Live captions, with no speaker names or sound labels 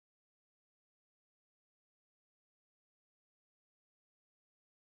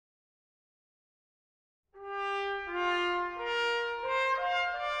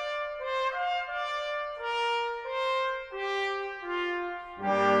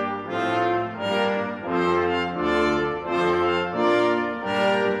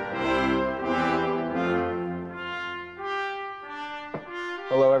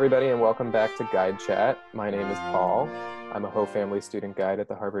everybody, and welcome back to Guide Chat. My name is Paul. I'm a Ho Family Student Guide at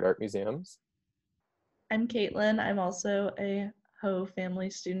the Harvard Art Museums. I'm Kaitlin. I'm also a Ho Family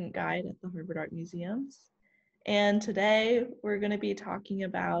Student Guide at the Harvard Art Museums. And today we're going to be talking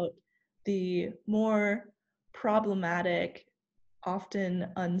about the more problematic, often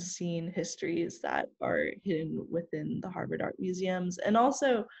unseen histories that are hidden within the Harvard Art Museums, and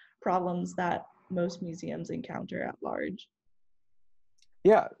also problems that most museums encounter at large.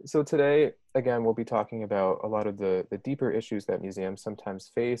 Yeah, so today, again, we'll be talking about a lot of the deeper issues that museums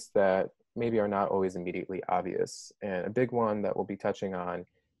sometimes face that maybe are not always immediately obvious. And a big one that we'll be touching on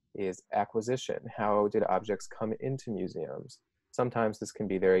is acquisition. How did objects come into museums? Sometimes this can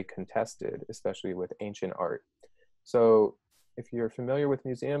be very contested, especially with ancient art. So if you're familiar with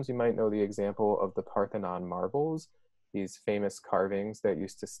museums, you might know the example of the Parthenon marbles, these famous carvings that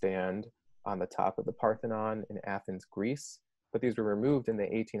used to stand on the top of the Parthenon in Athens, Greece. But these were removed in the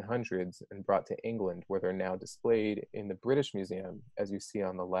 1800s and brought to England, where they're now displayed in the British Museum, as you see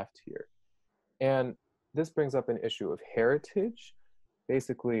on the left here. And this brings up an issue of heritage.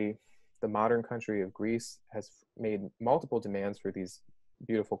 Basically, the modern country of Greece has made multiple demands for these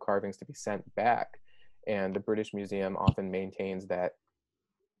beautiful carvings to be sent back. And the British Museum often maintains that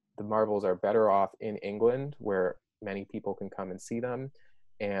the marbles are better off in England, where many people can come and see them.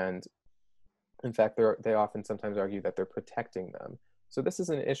 And in fact, they often sometimes argue that they're protecting them. So this is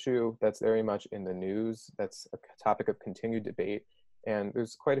an issue that's very much in the news. That's a topic of continued debate. And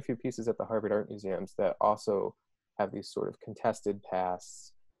there's quite a few pieces at the Harvard Art Museums that also have these sort of contested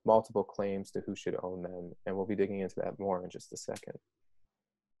pasts, multiple claims to who should own them. And we'll be digging into that more in just a second.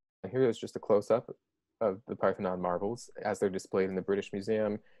 And here is just a close-up of the Parthenon marbles as they're displayed in the British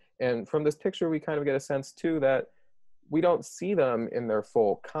Museum. And from this picture, we kind of get a sense too that we don't see them in their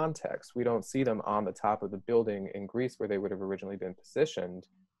full context. We don't see them on the top of the building in Greece where they would have originally been positioned.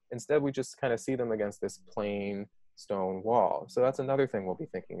 Instead, we just kind of see them against this plain stone wall. So that's another thing we'll be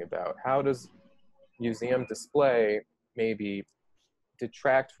thinking about. How does museum display maybe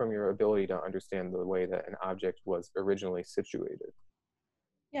detract from your ability to understand the way that an object was originally situated?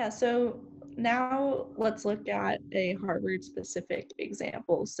 Yeah, so now let's look at a Harvard-specific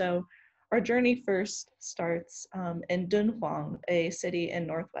example. So our journey first starts in Dunhuang, a city in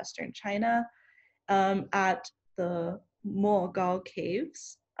northwestern China, at the Mogao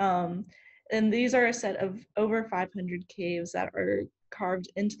Caves. And these are a set of over 500 caves that are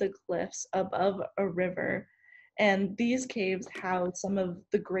carved into the cliffs above a river. And these caves house some of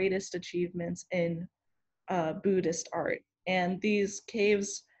the greatest achievements in Buddhist art. And these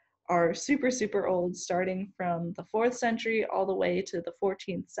caves are super, super old, starting from the 4th century all the way to the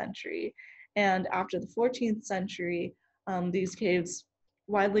 14th century. And after the 14th century, these caves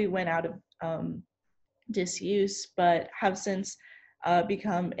widely went out of disuse, but have since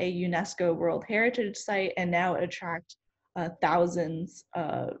become a UNESCO World Heritage Site and now attract thousands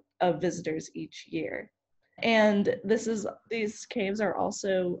of visitors each year. And these caves are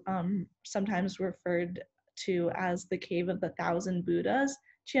also sometimes referred to as the Cave of the Thousand Buddhas,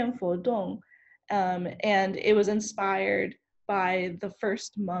 Qianfo Dong. And it was inspired by the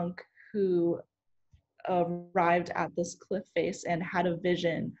first monk who arrived at this cliff face and had a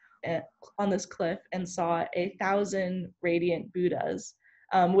vision on this cliff and saw 1,000 radiant Buddhas,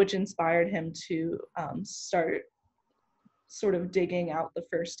 which inspired him to start sort of digging out the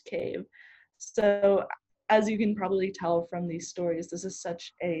first cave. So as you can probably tell from these stories, this is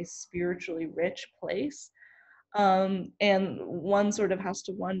such a spiritually rich place. And one sort of has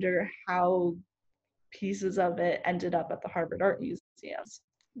to wonder how pieces of it ended up at the Harvard Art Museums.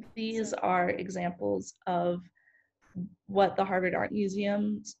 These are examples of what the Harvard Art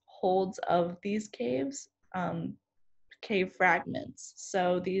Museums holds of these caves, cave fragments.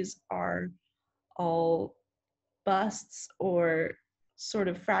 So these are all busts or sort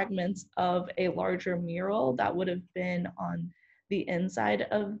of fragments of a larger mural that would have been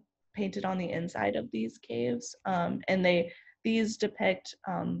painted on the inside of these caves. And these depict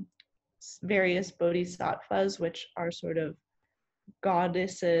various bodhisattvas, which are sort of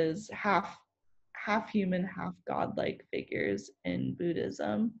goddesses, half human, half godlike figures in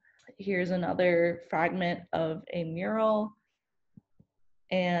Buddhism. Here's another fragment of a mural.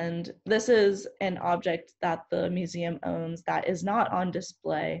 And this is an object that the museum owns that is not on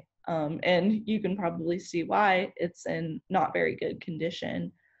display. And you can probably see why. It's in not very good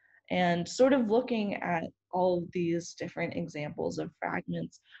condition. And sort of looking at all of these different examples of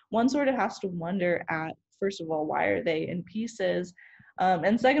fragments, one sort of has to wonder at, first of all, why are they in pieces?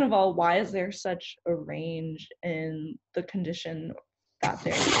 And second of all, why is there such a range in the condition that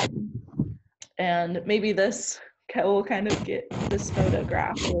they're in? And maybe this we'll kind of get this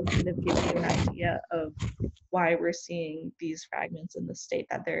photograph will kind of give you an idea of why we're seeing these fragments in the state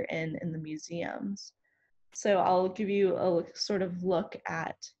that they're in the museums. So I'll give you a sort of look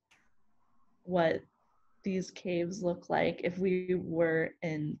at what these caves look like if we were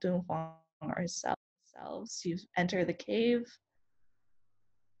in Dunhuang ourselves. You enter the cave,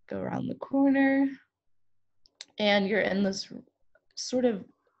 go around the corner, and you're in this sort of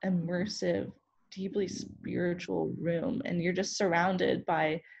immersive, deeply spiritual room, and you're just surrounded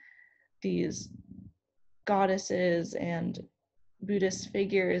by these goddesses and Buddhist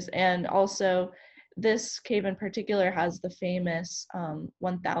figures. And also, this cave in particular has the famous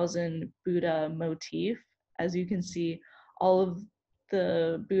 1000 Buddha motif. As you can see, all of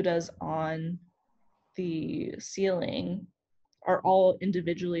the Buddhas on the ceiling are all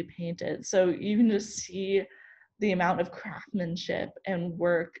individually painted. So you can just see the amount of craftsmanship and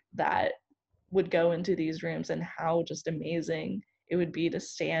work that would go into these rooms and how just amazing it would be to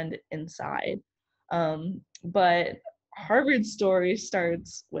stand inside. But Harvard's story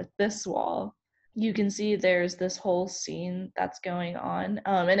starts with this wall. You can see there's this whole scene that's going on,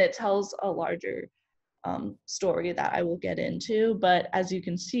 and it tells a larger story that I will get into. But as you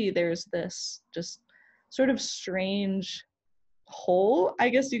can see, there's this just sort of strange hole, I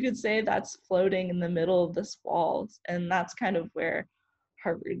guess you could say, that's floating in the middle of this wall. And that's kind of where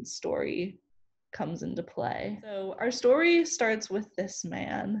Harvard's story comes into play. So our story starts with this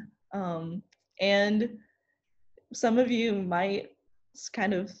man. And some of you might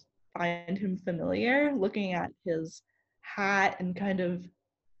kind of find him familiar looking at his hat and kind of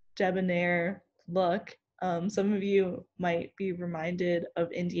debonair look. Some of you might be reminded of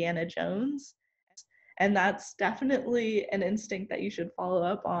Indiana Jones. And that's definitely an instinct that you should follow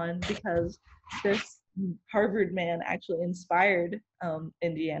up on, because this Harvard man actually inspired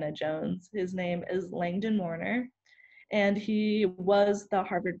Indiana Jones. His name is Langdon Warner, and he was the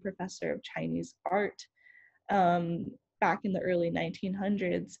Harvard professor of Chinese art back in the early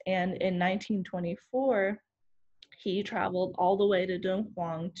 1900s. And in 1924, he traveled all the way to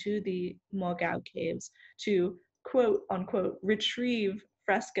Dunhuang to the Mogao caves to quote unquote retrieve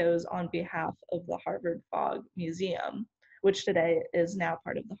frescoes on behalf of the Harvard Fogg Museum, which today is now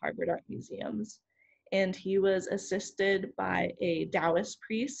part of the Harvard Art Museums. And he was assisted by a Taoist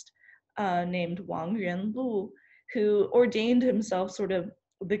priest named Wang Yuanlu, who ordained himself sort of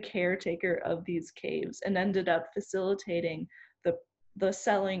the caretaker of these caves and ended up facilitating the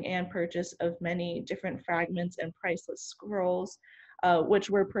selling and purchase of many different fragments and priceless scrolls, which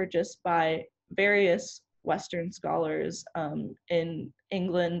were purchased by various Western scholars in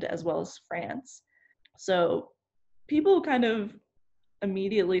England as well as France. So people kind of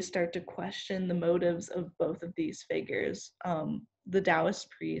immediately start to question the motives of both of these figures, the Taoist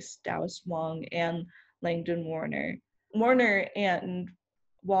priest, Taoist Wang, and Langdon Warner. Warner and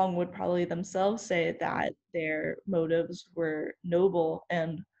Wang would probably themselves say that their motives were noble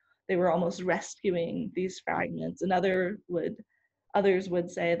and they were almost rescuing these fragments, and others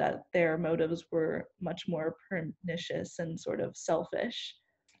would say that their motives were much more pernicious and sort of selfish.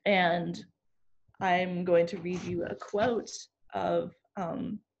 And I'm going to read you a quote of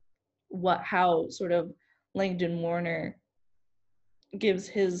how sort of Langdon Warner gives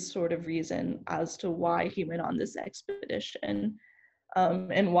his sort of reason as to why he went on this expedition,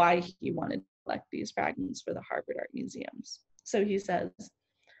 and why he wanted to collect these fragments for the Harvard Art Museums. So he says,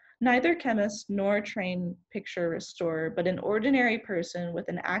 "Neither chemist nor trained picture restorer, but an ordinary person with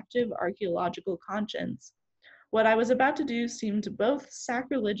an active archaeological conscience. What I was about to do seemed both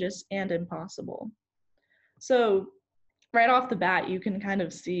sacrilegious and impossible." So right off the bat, you can kind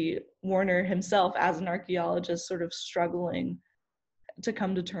of see Warner himself as an archaeologist sort of struggling to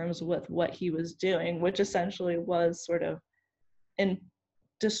come to terms with what he was doing, which essentially was sort of in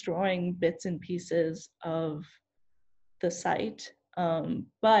destroying bits and pieces of the site.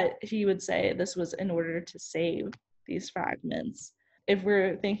 But he would say this was in order to save these fragments. If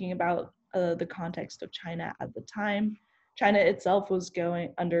we're thinking about the context of China at the time, China itself was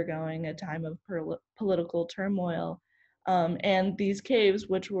undergoing a time of political turmoil. And these caves,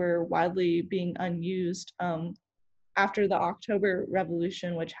 which were widely being unused after the October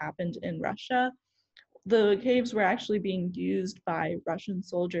Revolution, which happened in Russia, the caves were actually being used by Russian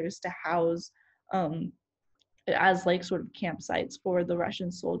soldiers to house as like sort of campsites for the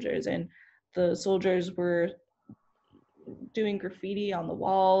Russian soldiers. And the soldiers were doing graffiti on the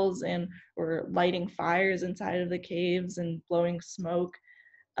walls and were lighting fires inside of the caves and blowing smoke.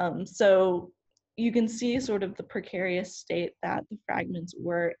 So you can see sort of the precarious state that the fragments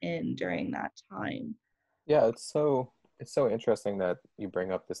were in during that time. Yeah, it's so It's so interesting that you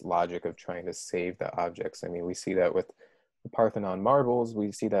bring up this logic of trying to save the objects. I mean, we see that with the Parthenon marbles,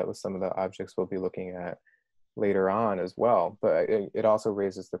 we see that with some of the objects we'll be looking at later on as well. But it also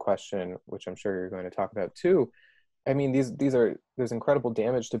raises the question, which I'm sure you're going to talk about too. I mean, there's incredible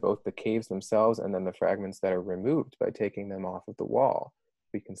damage to both the caves themselves and then the fragments that are removed by taking them off of the wall.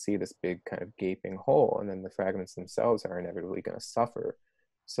 We can see this big kind of gaping hole, and then the fragments themselves are inevitably going to suffer.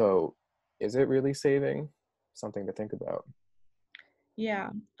 So, is it really saving? Something to think about. Yeah.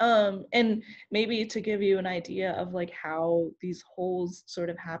 And maybe to give you an idea of like how these holes sort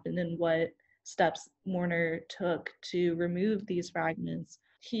of happened and what steps Warner took to remove these fragments,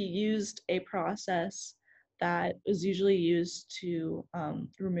 he used a process that is usually used to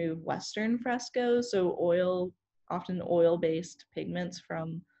remove Western frescoes, so often oil-based pigments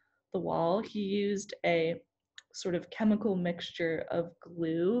from the wall. He used a sort of chemical mixture of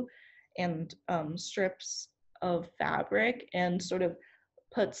glue and strips of fabric and sort of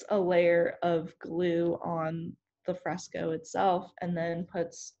puts a layer of glue on the fresco itself and then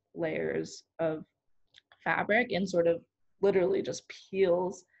puts layers of fabric and sort of literally just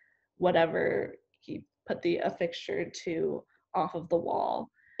peels whatever he put the affixture to off of the wall.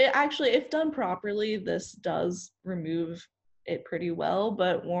 It actually, if done properly, this does remove it pretty well,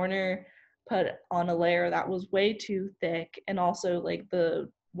 but Warner put on a layer that was way too thick, and also like the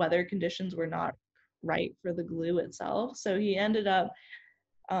weather conditions were not right for the glue itself. So he ended up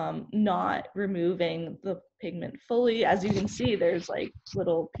not removing the pigment fully. As you can see, there's like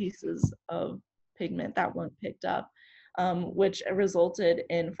little pieces of pigment that weren't picked up, which resulted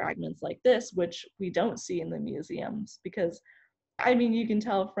in fragments like this, which we don't see in the museums because, I mean, you can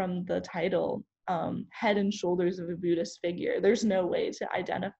tell from the title, head and shoulders of a Buddhist figure. There's no way to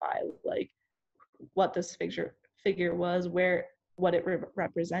identify like what this figure was, what it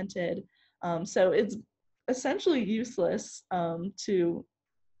represented. So it's essentially useless to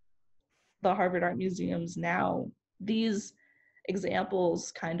the Harvard Art Museums now. These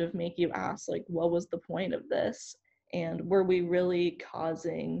examples kind of make you ask, like, what was the point of this? And were we really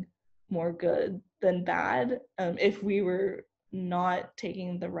causing more good than bad if we were not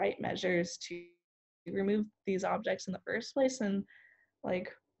taking the right measures to remove these objects in the first place? And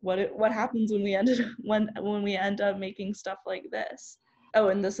like, what happens when we we end up making stuff like this? Oh,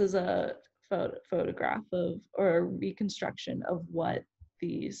 and this is a photograph of, or a reconstruction of what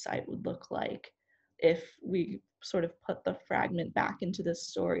the site would look like if we sort of put the fragment back into this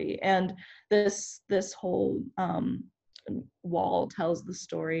story. And this whole wall tells the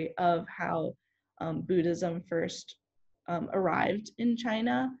story of how Buddhism first arrived in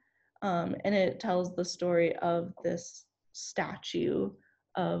China, and it tells the story of this statue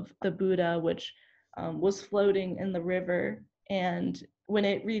of the Buddha, which was floating in the river, and when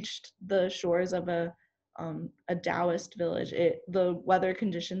it reached the shores of a Taoist village, the weather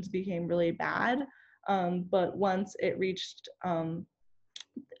conditions became really bad. But once it reached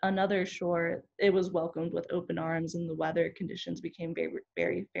another shore, it was welcomed with open arms, and the weather conditions became very,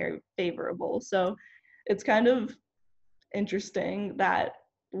 very, very favorable. So it's kind of interesting that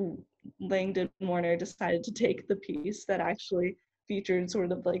Langdon Warner decided to take the piece that actually featured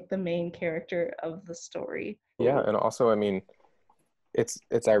sort of like the main character of the story. Yeah, and also, I mean,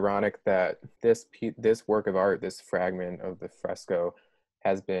 it's ironic that this work of art, this fragment of the fresco,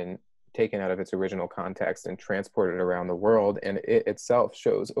 has been taken out of its original context and transported around the world, and it itself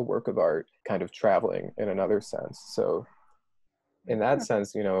shows a work of art kind of traveling in another sense. So in that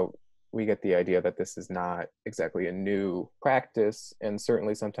sense, we get the idea that this is not exactly a new practice, and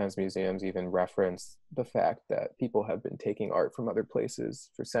certainly sometimes museums even reference the fact that people have been taking art from other places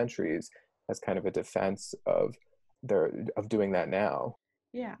for centuries as kind of a defense of doing that now.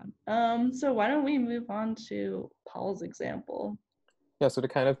 Yeah. So why don't we move on to Paul's example? Yeah, so to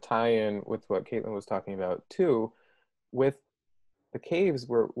kind of tie in with what Kaitlin was talking about too, with the caves,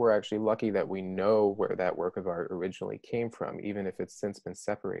 we're actually lucky that we know where that work of art originally came from, even if it's since been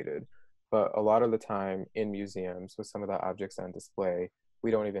separated. But a lot of the time in museums, with some of the objects on display,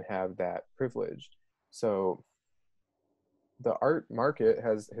 we don't even have that privilege. So the art market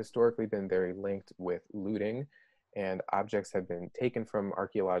has historically been very linked with looting, and objects have been taken from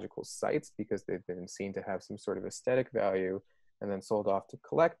archaeological sites because they've been seen to have some sort of aesthetic value and then sold off to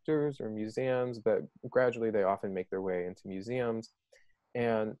collectors or museums, but gradually they often make their way into museums.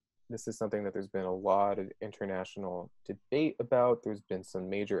 And this is something that there's been a lot of international debate about. There's been some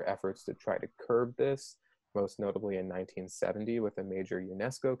major efforts to try to curb this, most notably in 1970 with a major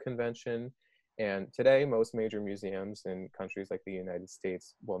UNESCO convention. And today, most major museums in countries like the United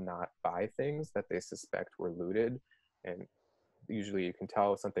States will not buy things that they suspect were looted. And usually you can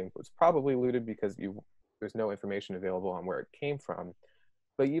tell if something was probably looted because there's no information available on where it came from.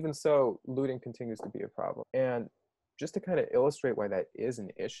 But even so, looting continues to be a problem. And just to kind of illustrate why that is an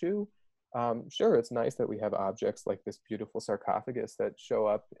issue, sure, it's nice that we have objects like this beautiful sarcophagus that show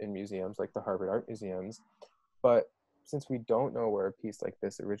up in museums like the Harvard Art Museums. But since we don't know where a piece like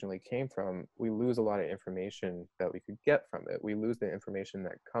this originally came from, we lose a lot of information that we could get from it. We lose the information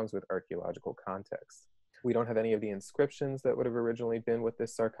that comes with archaeological context. We don't have any of the inscriptions that would have originally been with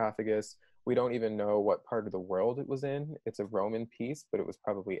this sarcophagus. We don't even know what part of the world it was in. It's a Roman piece, but it was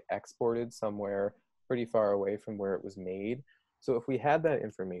probably exported somewhere pretty far away from where it was made. So if we had that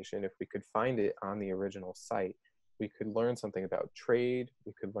information, if we could find it on the original site, we could learn something about trade,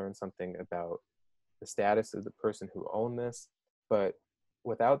 we could learn something about the status of the person who owned this. But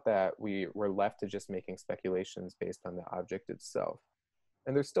without that, we were left to just making speculations based on the object itself.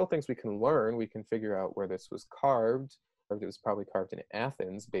 And there's still things we can learn. We can figure out where this was carved, or it was probably carved in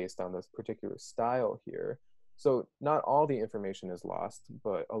Athens based on this particular style here. So not all the information is lost,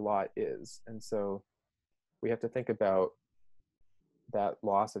 but a lot is. And so we have to think about that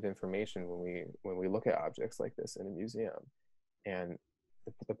loss of information when we look at objects like this in a museum, and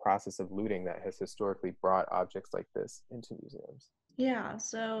the process of looting that has historically brought objects like this into museums. Yeah,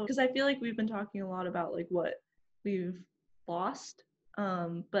 so because I feel like we've been talking a lot about like what we've lost,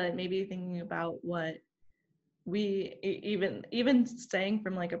 but maybe thinking about what we even saying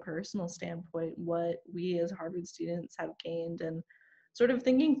from like a personal standpoint, what we as Harvard students have gained, and sort of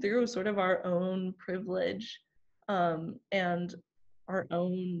thinking through sort of our own privilege, and our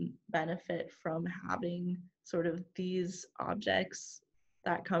own benefit from having sort of these objects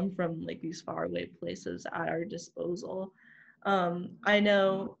that come from like these faraway places at our disposal. I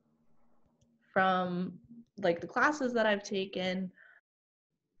know from like the classes that I've taken,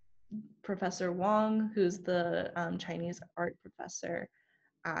 Professor Wang, who's the Chinese art professor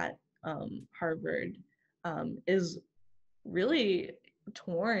at Harvard, is really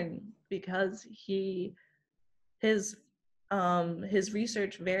torn because his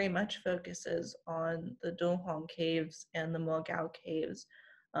research very much focuses on the Dunhuang caves and the Mogao caves.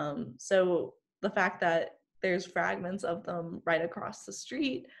 So the fact that there's fragments of them right across the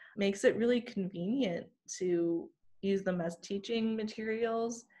street makes it really convenient to use them as teaching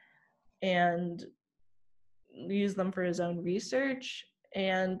materials and use them for his own research.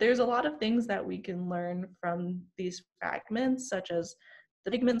 And there's a lot of things that we can learn from these fragments, such as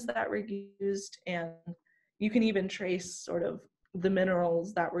the pigments that were used, and you can even trace sort of the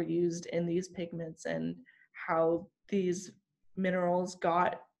minerals that were used in these pigments and how these minerals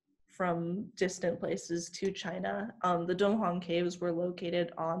got from distant places to China. The Donghong caves were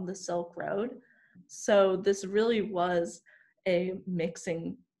located on the Silk Road. So this really was a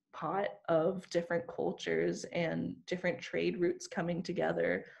mixing pot of different cultures and different trade routes coming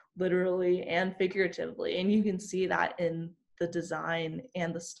together, literally and figuratively. And you can see that in the design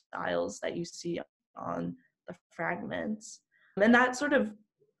and the styles that you see on the fragments. And that sort of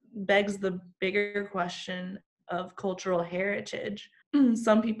begs the bigger question of cultural heritage.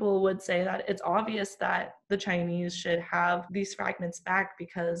 Some people would say that it's obvious that the Chinese should have these fragments back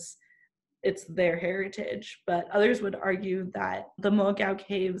because it's their heritage, but others would argue that the Mogao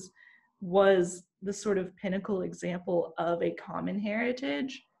Caves was the sort of pinnacle example of a common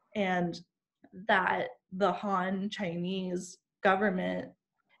heritage, and that the Han Chinese government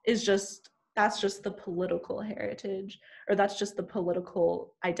is just that's just the political heritage, or that's just the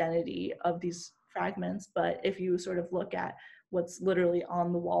political identity of these fragments. But if you sort of look at what's literally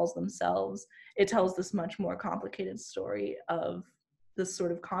on the walls themselves, it tells this much more complicated story of this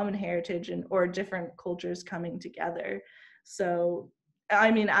sort of common heritage and or different cultures coming together. So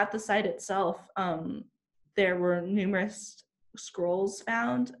I mean, at the site itself, there were numerous scrolls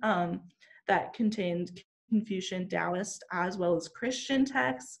found that contained Confucian, Taoist, as well as Christian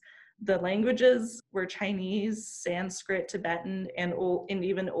texts. The languages were Chinese, Sanskrit, Tibetan, and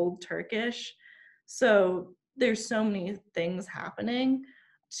even Old Turkish. So there's so many things happening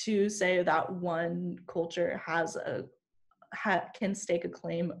to say that one culture can stake a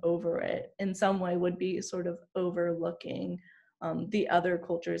claim over it in some way would be sort of overlooking the other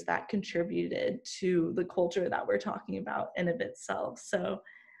cultures that contributed to the culture that we're talking about in of itself. So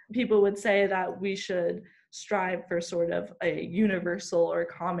people would say that we should strive for sort of a universal or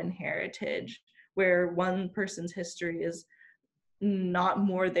common heritage where one person's history is not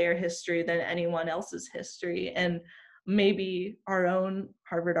more their history than anyone else's history. And maybe our own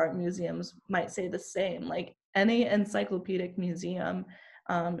Harvard Art Museums might say the same. Like any encyclopedic museum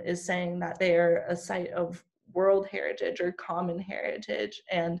is saying that they are a site of world heritage or common heritage,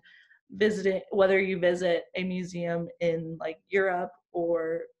 and whether you visit a museum in like Europe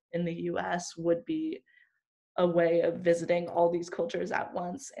or in the US would be a way of visiting all these cultures at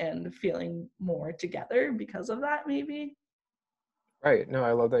once and feeling more together because of that, maybe. Right. No,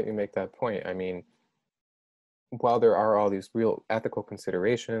 I love that you make that point. I mean, while there are all these real ethical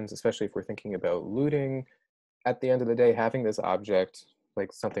considerations, especially if we're thinking about looting, at the end of the day, having this object,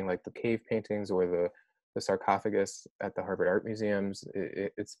 like something like the cave paintings or the sarcophagus at the Harvard Art Museums,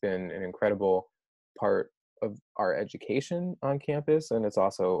 it's been an incredible part of our education on campus, and it's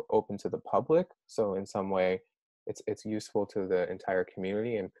also open to the public. So in some way, it's useful to the entire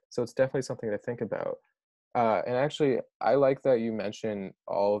community, and so it's definitely something to think about. And actually, I like that you mentioned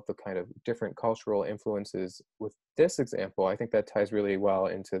all of the kind of different cultural influences with this example. I think that ties really well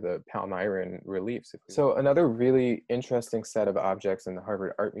into the Palmyran reliefs. So another really interesting set of objects in the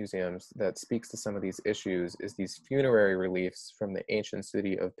Harvard Art Museums that speaks to some of these issues is these funerary reliefs from the ancient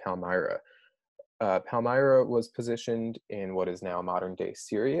city of Palmyra. Palmyra was positioned in what is now modern-day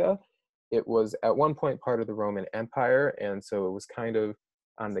Syria. It was at one point part of the Roman Empire, and so it was kind of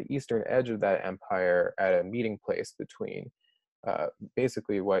on the eastern edge of that empire at a meeting place between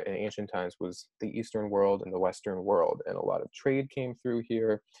basically what in ancient times was the Eastern world and the Western world. And a lot of trade came through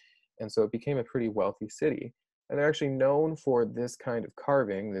here. And so it became a pretty wealthy city. And they're actually known for this kind of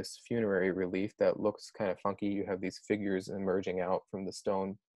carving, this funerary relief that looks kind of funky. You have these figures emerging out from the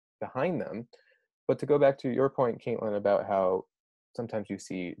stone behind them. But to go back to your point, Kaitlin, about how sometimes you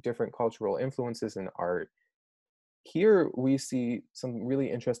see different cultural influences in art, here we see some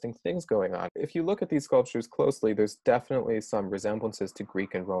really interesting things going on. If you look at these sculptures closely, there's definitely some resemblances to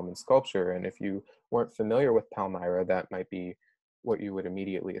Greek and Roman sculpture. And if you weren't familiar with Palmyra, that might be what you would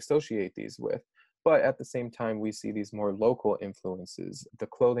immediately associate these with. But at the same time, we see these more local influences. The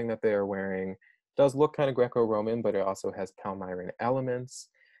clothing that they are wearing does look kind of Greco-Roman, but it also has Palmyran elements.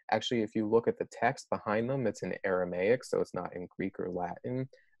 Actually, if you look at the text behind them, it's in Aramaic, so it's not in Greek or Latin.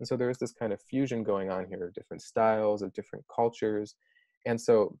 And so there's this kind of fusion going on here of different styles, of different cultures. And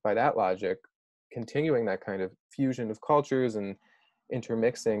so by that logic, continuing that kind of fusion of cultures and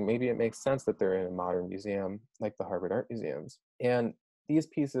intermixing, maybe it makes sense that they're in a modern museum like the Harvard Art Museums. And these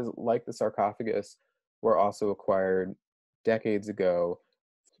pieces, like the sarcophagus, were also acquired decades ago,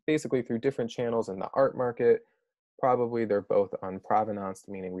 basically through different channels in the art market. Probably they're both unprovenanced,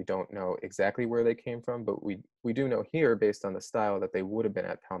 meaning we don't know exactly where they came from, but we do know here, based on the style, that they would have been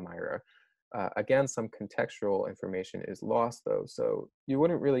at Palmyra. Again, some contextual information is lost, though, so you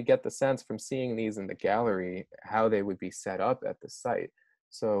wouldn't really get the sense from seeing these in the gallery how they would be set up at the site.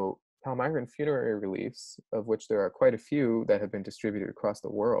 So Palmyran funerary reliefs, of which there are quite a few that have been distributed across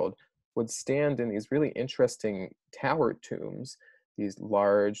the world, would stand in these really interesting tower tombs, these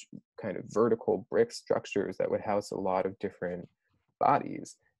large kind of vertical brick structures that would house a lot of different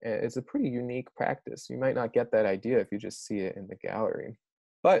bodies. And it's a pretty unique practice. You might not get that idea if you just see it in the gallery.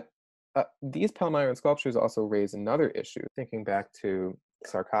 But these Palmyran sculptures also raise another issue, thinking back to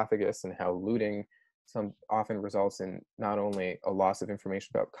sarcophagus and how looting some often results in not only a loss of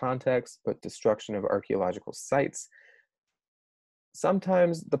information about context, but destruction of archaeological sites.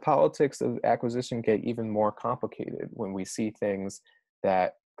 Sometimes the politics of acquisition get even more complicated when we see things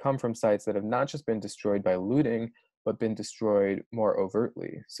that come from sites that have not just been destroyed by looting, but been destroyed more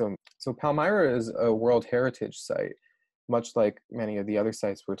overtly. So Palmyra is a World Heritage Site, much like many of the other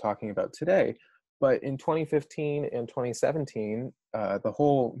sites we're talking about today. But in 2015 and 2017, the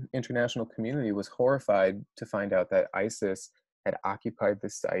whole international community was horrified to find out that ISIS had occupied the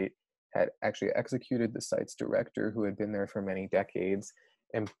site, had actually executed the site's director, who had been there for many decades,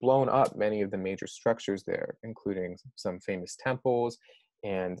 and blown up many of the major structures there, including some famous temples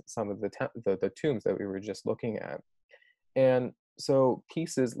and some of the tombs that we were just looking at. And so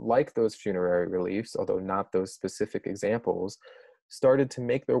pieces like those funerary reliefs, although not those specific examples, started to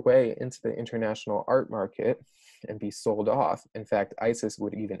make their way into the international art market and be sold off. In fact, ISIS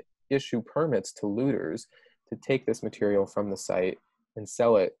would even issue permits to looters to take this material from the site and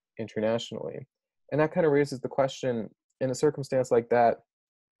sell it internationally. And that kind of raises the question, in a circumstance like that,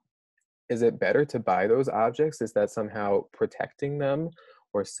 is it better to buy those objects? Is that somehow protecting them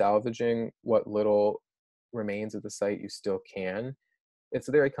or salvaging what little remains of the site you still can? It's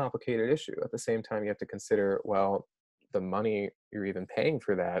a very complicated issue. At the same time, you have to consider, well, the money you're even paying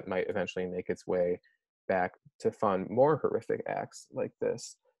for that might eventually make its way back to fund more horrific acts like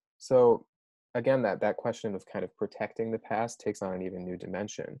this. So again, that question of kind of protecting the past takes on an even new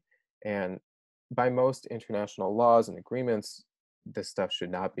dimension. And by most international laws and agreements, this stuff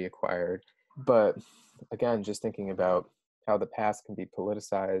should not be acquired. But again, just thinking about how the past can be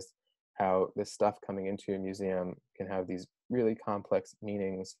politicized, how this stuff coming into a museum can have these really complex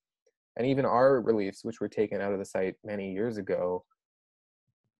meanings. And even our reliefs, which were taken out of the site many years ago,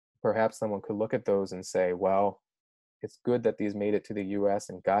 perhaps someone could look at those and say, well, it's good that these made it to the US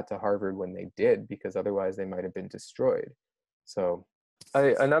and got to Harvard when they did, because otherwise they might have been destroyed. So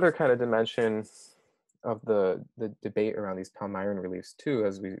another kind of dimension of the debate around these Palmyran reliefs too,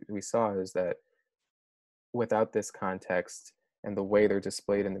 as we saw, is that without this context and the way they're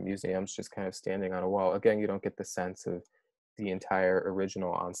displayed in the museums, just kind of standing on a wall, again, you don't get the sense of the entire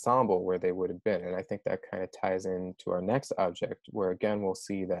original ensemble where they would have been. And I think that kind of ties into our next object, where again, we'll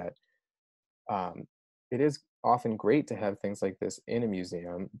see that um, it is often great to have things like this in a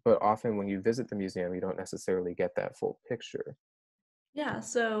museum, but often when you visit the museum, you don't necessarily get that full picture. Yeah,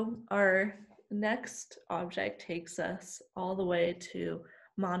 so our next object takes us all the way to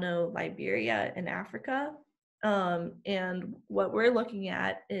Mono, Liberia in Africa. And what we're looking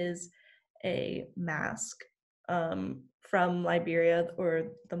at is a mask from Liberia, or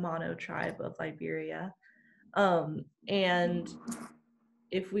the Mono tribe of Liberia. And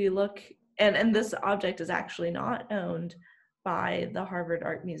if we look, and this object is actually not owned by the Harvard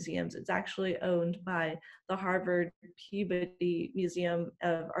Art Museums. It's actually owned by the Harvard Peabody Museum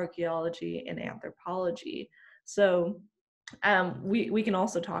of Archaeology and Anthropology. So we can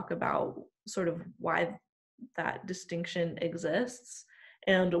also talk about sort of why that distinction exists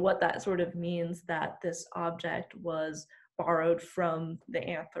and what that sort of means that this object was borrowed from the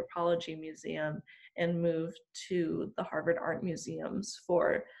Anthropology Museum and moved to the Harvard Art Museums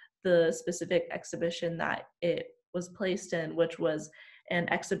for the specific exhibition that it was placed in, which was an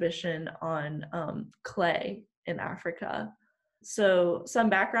exhibition on clay in Africa. So some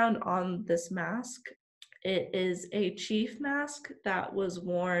background on this mask. It is a chief mask that was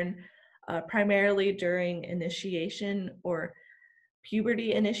worn primarily during initiation or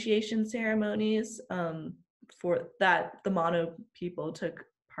puberty initiation ceremonies for that the Mono people took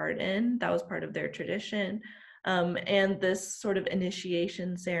part in. That was part of their tradition. And this sort of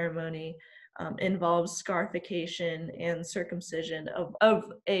initiation ceremony involves scarification and circumcision of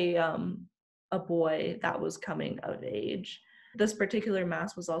a boy that was coming of age. This particular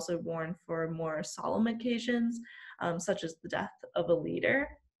mask was also worn for more solemn occasions, such as the death of a leader.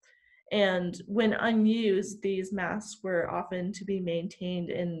 And when unused, these masks were often to be maintained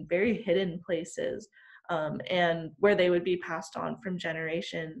in very hidden places, and where they would be passed on from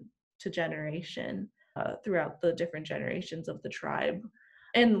generation to generation throughout the different generations of the tribe.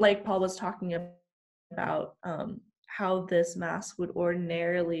 And like Paul was talking about, how this mask would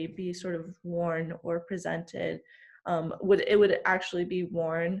ordinarily be sort of worn or presented, it would actually be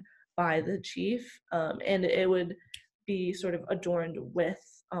worn by the chief, and it would be sort of adorned with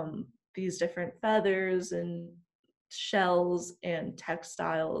these different feathers and shells and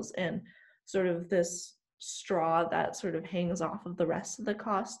textiles and sort of this straw that sort of hangs off of the rest of the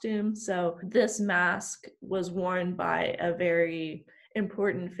costume. So this mask was worn by a very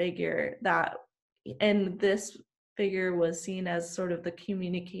important figure that, and this figure was seen as sort of the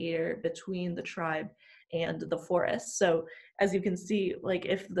communicator between the tribe and the forest. So as you can see, like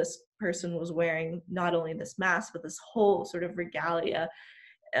if this person was wearing not only this mask, but this whole sort of regalia,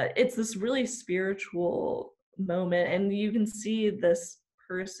 it's this really spiritual moment. And you can see this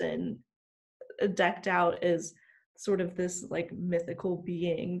person decked out as sort of this like mythical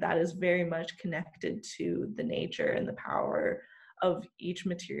being that is very much connected to the nature and the power of each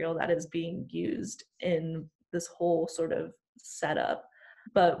material that is being used in this whole sort of setup.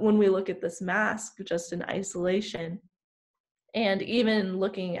 But when we look at this mask just in isolation, and even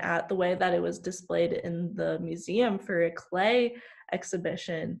looking at the way that it was displayed in the museum for a clay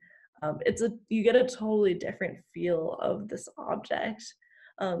exhibition, you get a totally different feel of this object.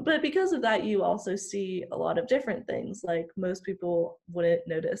 But because of that, you also see a lot of different things. Like most people wouldn't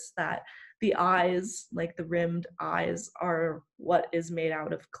notice that the eyes, like the rimmed eyes, are what is made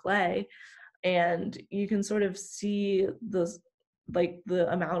out of clay, and you can sort of see the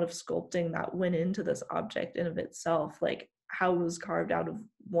amount of sculpting that went into this object in of itself, like how it was carved out of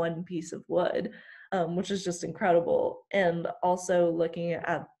one piece of wood, which is just incredible. And also looking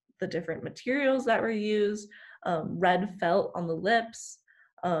at the different materials that were used, red felt on the lips,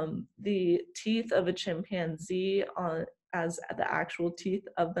 the teeth of a chimpanzee as the actual teeth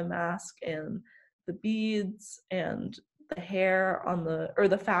of the mask, and the beads and the hair on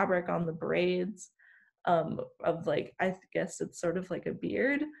the fabric on the braids, of like, I guess it's sort of like a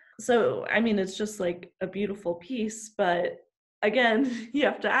beard. So I mean, it's just like a beautiful piece, but again, you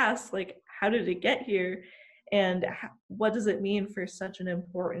have to ask, like, how did it get here, and what does it mean for such an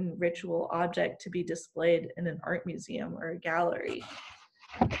important ritual object to be displayed in an art museum or a gallery?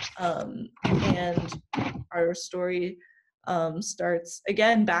 And our story starts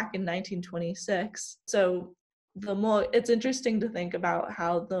again back in 1926. So it's interesting to think about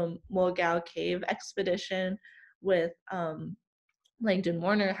how the Mogao cave expedition with Langdon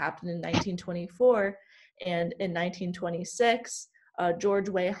Warner happened in 1924, and in 1926, George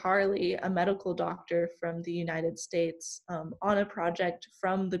Way Harley, a medical doctor from the United States, on a project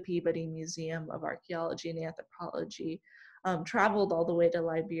from the Peabody Museum of Archaeology and Anthropology, traveled all the way to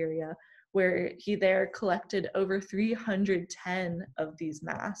Liberia, where he there collected over 310 of these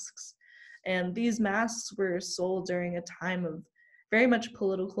masks. And these masks were sold during a time of very much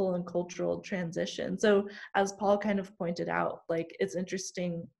political and cultural transition. So as Paul kind of pointed out, like it's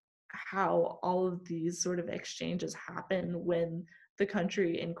interesting how all of these sort of exchanges happen when the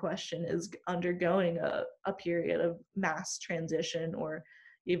country in question is undergoing a period of mass transition or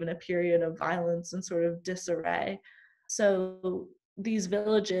even a period of violence and sort of disarray. So these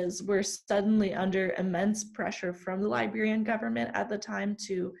villages were suddenly under immense pressure from the Liberian government at the time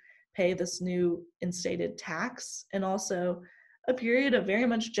to pay this new instated tax, and also a period of very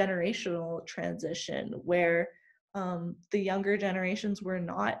much generational transition where the younger generations were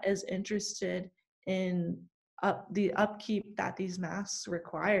not as interested in the upkeep that these masks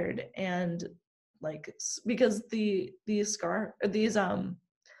required, and like because these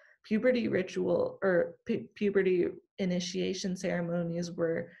puberty ritual or puberty initiation ceremonies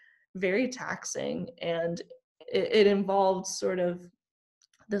were very taxing, and it involved sort of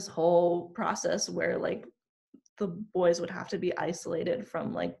this whole process where like the boys would have to be isolated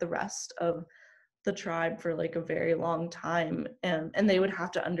from like the rest of the tribe for like a very long time, and they would have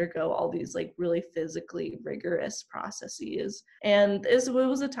to undergo all these like really physically rigorous processes. And it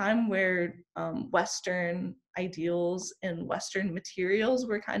was a time where Western ideals and Western materials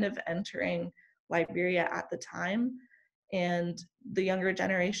were kind of entering Liberia at the time, and the younger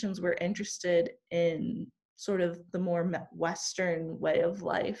generations were interested in sort of the more Western way of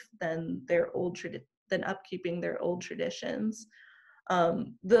life than than upkeeping their old traditions.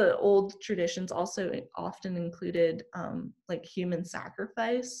 The old traditions also often included like human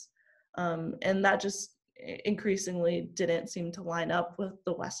sacrifice, and that just increasingly didn't seem to line up with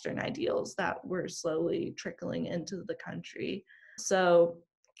the Western ideals that were slowly trickling into the country. So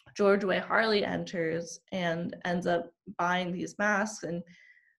George Way Harley enters and ends up buying these masks, and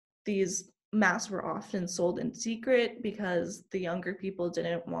these masks were often sold in secret because the younger people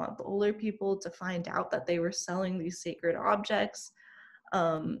didn't want the older people to find out that they were selling these sacred objects,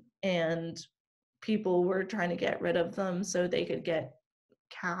 and people were trying to get rid of them so they could get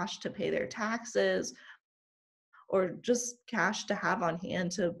cash to pay their taxes or just cash to have on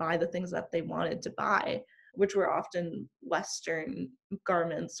hand to buy the things that they wanted to buy, which were often Western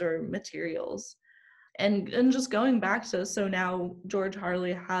garments or materials. And just going back to, so now George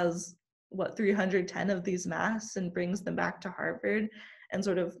Harley has what, 310 of these masks and brings them back to Harvard, and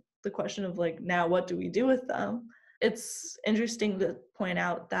sort of the question of like, now what do we do with them? It's interesting to point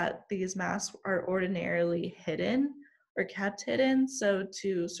out that these masks are ordinarily hidden or kept hidden. So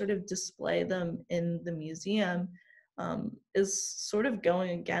to sort of display them in the museum is sort of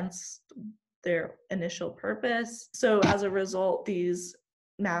going against their initial purpose. So as a result, these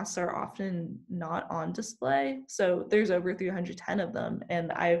masks are often not on display. So there's over 310 of them,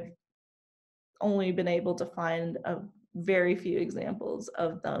 and I've only been able to find a very few examples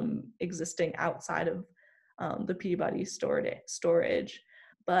of them existing outside of the Peabody storage.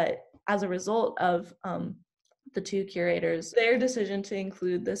 But as a result of the two curators, their decision to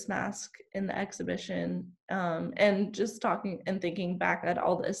include this mask in the exhibition, and just talking and thinking back at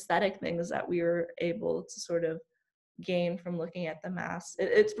all the aesthetic things that we were able to sort of gain from looking at the mask,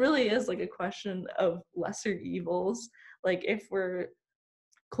 it really is like a question of lesser evils. Like if we're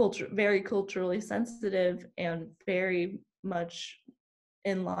very culturally sensitive and very much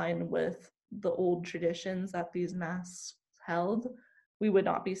in line with the old traditions that these masks held, we would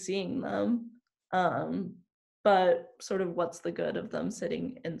not be seeing them. Um, but sort of what's the good of them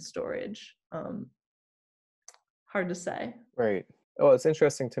sitting in storage? Hard to say. Right. Well, it's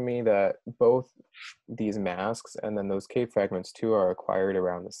interesting to me that both these masks and then those cave fragments too are acquired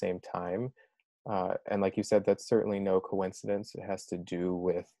around the same time. And like you said, that's certainly no coincidence. It has to do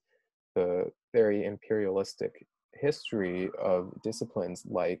with the very imperialistic history of disciplines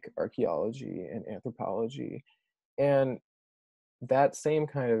like archaeology and anthropology. And that same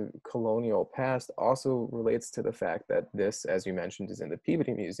kind of colonial past also relates to the fact that this, as you mentioned, is in the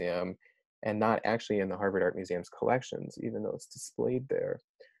Peabody Museum and not actually in the Harvard Art Museum's collections, even though it's displayed there.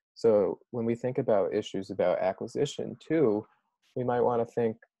 So when we think about issues about acquisition too, we might want to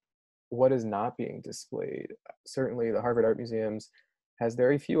think, what is not being displayed? Certainly the Harvard Art Museums has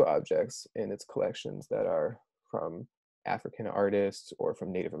very few objects in its collections that are from African artists or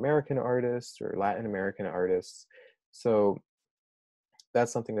from Native American artists or Latin American artists. So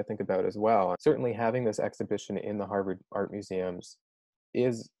that's something to think about as well. Certainly having this exhibition in the Harvard Art Museums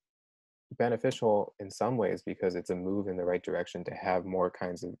is beneficial in some ways because it's a move in the right direction to have more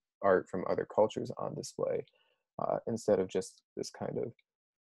kinds of art from other cultures on display, instead of just this kind of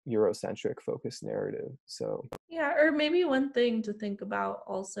Eurocentric focused narrative. So Yeah, or maybe one thing to think about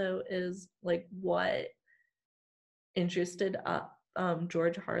also is like what interested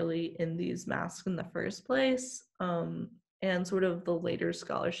George Harley in these masks in the first place, and sort of the later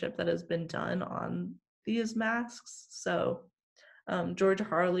scholarship that has been done on these masks. So George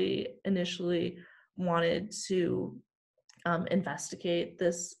Harley initially wanted to investigate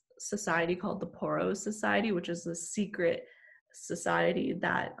this society called the Poro Society, which is a secret society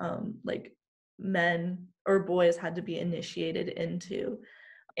that like men or boys had to be initiated into.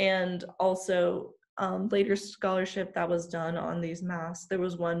 And also later scholarship that was done on these masks, there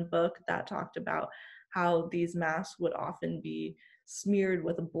was one book that talked about how these masks would often be smeared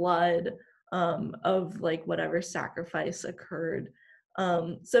with blood of like whatever sacrifice occurred.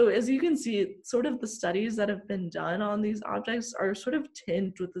 So as you can see, sort of the studies that have been done on these objects are sort of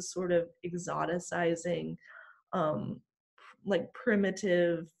tinged with this sort of exoticizing, like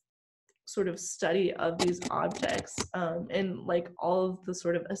primitive sort of study of these objects, and like all of the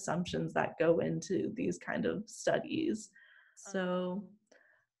sort of assumptions that go into these kind of studies. So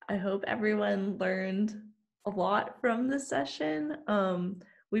I hope everyone learned a lot from this session.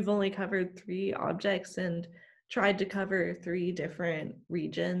 We've only covered 3 objects and tried to cover 3 different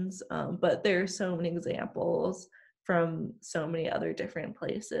regions, but there are so many examples from so many other different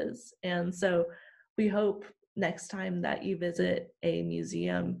places. And so we hope next time that you visit a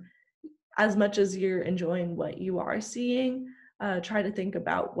museum, as much as you're enjoying what you are seeing, try to think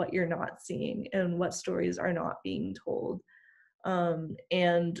about what you're not seeing and what stories are not being told,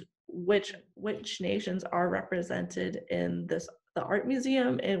 and which nations are represented in the art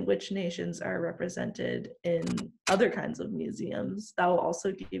museum and which nations are represented in other kinds of museums. That will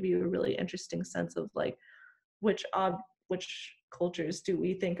also give you a really interesting sense of like which cultures do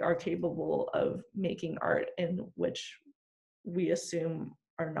we think are capable of making art and which we assume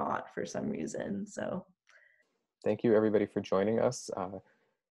are not for some reason. So thank you everybody for joining us.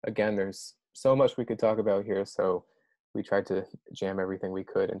 Again, there's so much we could talk about here, so we tried to jam everything we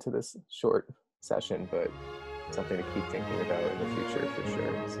could into this short session, but something to keep thinking about in the future for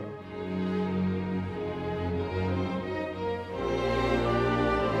sure.